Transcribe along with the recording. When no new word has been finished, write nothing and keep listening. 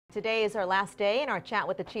Today is our last day in our Chat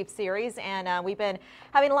with the Chief series, and we've been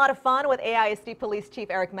having a lot of fun with AISD Police Chief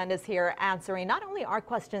Eric Mendez here, answering not only our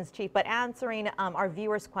questions, Chief, but answering our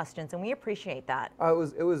viewers' questions, and we appreciate that.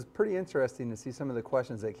 It was pretty interesting to see some of the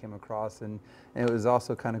questions that came across, and it was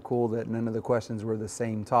also kind of cool that none of the questions were the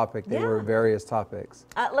same topic. They were various topics.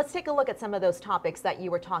 Let's take a look at some of those topics that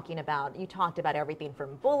you were talking about. You talked about everything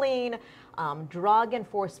from bullying, drug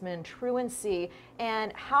enforcement, truancy,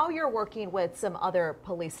 and how you're working with some other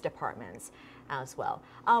police departments as well.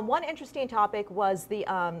 One interesting topic was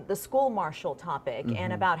the school marshal topic,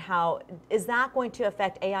 and about how is that going to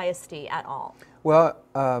affect AISD at all? Well,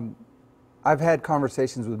 I've had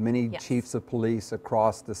conversations with many chiefs of police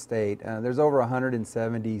across the state. There's over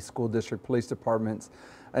 170 school district police departments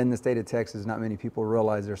in the state of Texas. Not many people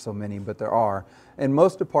realize there's so many, but there are. And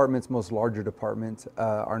most departments, most larger departments,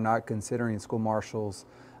 are not considering school marshals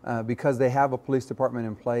because they have a police department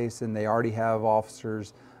in place and they already have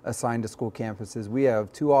officers assigned to school campuses. We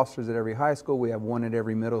have 2 officers at every high school, we have 1 at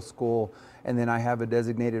every middle school, and then I have a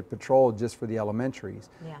designated patrol just for the elementaries.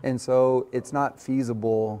 And so it's not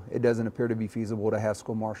feasible, it doesn't appear to be feasible to have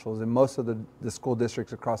school marshals, and most of the school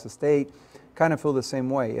districts across the state kind of feel the same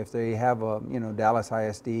way. If they have a, Dallas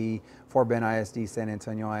ISD, Fort Bend ISD, San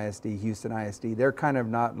Antonio ISD, Houston ISD, they're kind of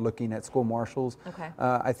not looking at school marshals.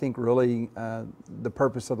 I think really the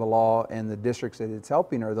purpose of the law and the districts that it's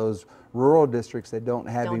helping are those rural districts that don't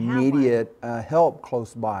have immediate help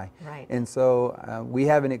close by. And so we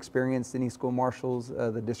haven't experienced any school marshals.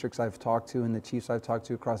 The districts I've talked to and the chiefs I've talked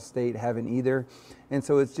to across the state haven't either. And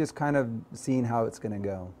so it's just kind of seeing how it's going to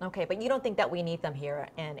go. Okay, but you don't think that we need them here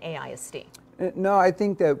in AISD? No, I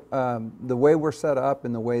think that the way we're set up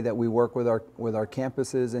and the way that we work with our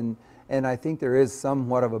campuses, and I think there is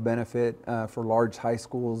somewhat of a benefit for large high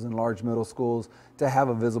schools and large middle schools to have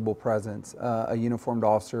a visible presence, a uniformed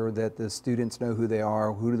officer that the students know who they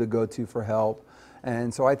are, who do they go to for help.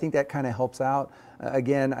 And so I think that kind of helps out.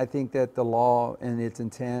 Again, I think that the law and its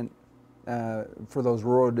intent for those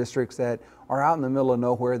rural districts that are out in the middle of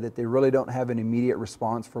nowhere, that they really don't have an immediate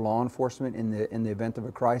response for law enforcement in the event of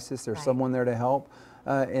a crisis. There's someone there to help.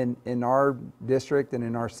 In our district and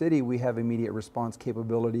in our city, we have immediate response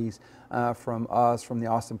capabilities from us, from the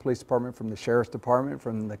Austin Police Department, from the Sheriff's Department,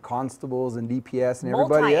 from the constables and DPS and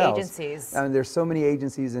everybody else. Multi-agencies. There's so many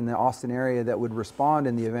agencies in the Austin area that would respond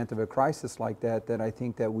in the event of a crisis like that, that I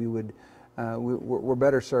think that we would, we're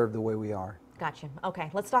better served the way we are. Gotcha.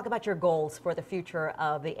 Okay, let's talk about your goals for the future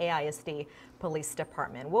of the AISD Police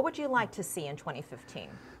Department. What would you like to see in 2015?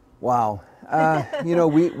 Wow.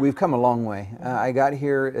 We've come a long way. I got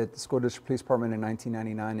here at the School District Police Department in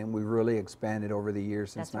 1999, and we've really expanded over the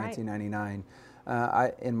years since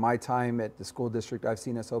 1999. In my time at the school district, I've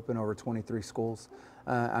seen us open over 23 schools.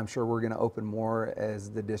 I'm sure we're going to open more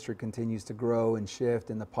as the district continues to grow and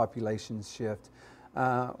shift and the populations shift.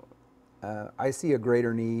 I see a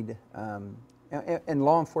greater need, and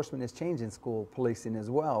law enforcement has changed in school policing as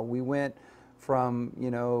well. We went from,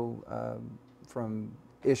 from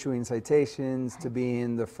issuing citations to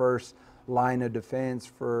being the first line of defense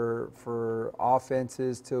for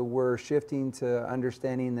offenses, to we're shifting to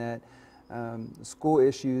understanding that school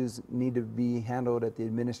issues need to be handled at the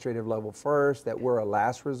administrative level first, that we're a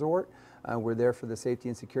last resort. We're there for the safety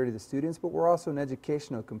and security of the students, but we're also an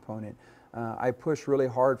educational component. I push really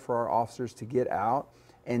hard for our officers to get out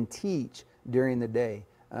and teach during the day.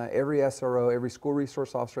 Every SRO, every school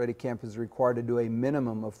resource officer at a campus is required to do a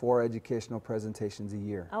minimum of 4 educational presentations a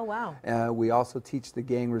year. Oh, wow. We also teach the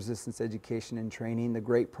gang resistance education and training, the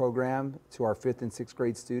GREAT program, to our 5th and 6th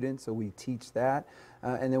grade students, so we teach that.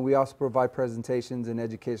 And then we also provide presentations and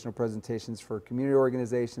educational presentations for community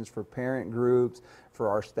organizations, for parent groups, for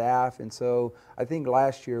our staff. And so I think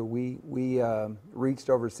last year we reached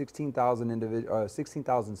over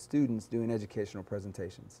 16,000 students doing educational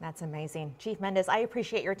presentations. That's amazing. Chief Mendez, I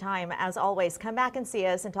appreciate your time. As always, come back and see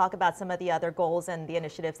us and talk about some of the other goals and the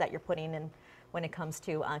initiatives that you're putting in when it comes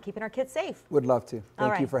to keeping our kids safe. Would love to.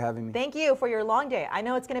 Thank you for having me. Thank you for your long day. I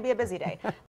know it's going to be a busy day.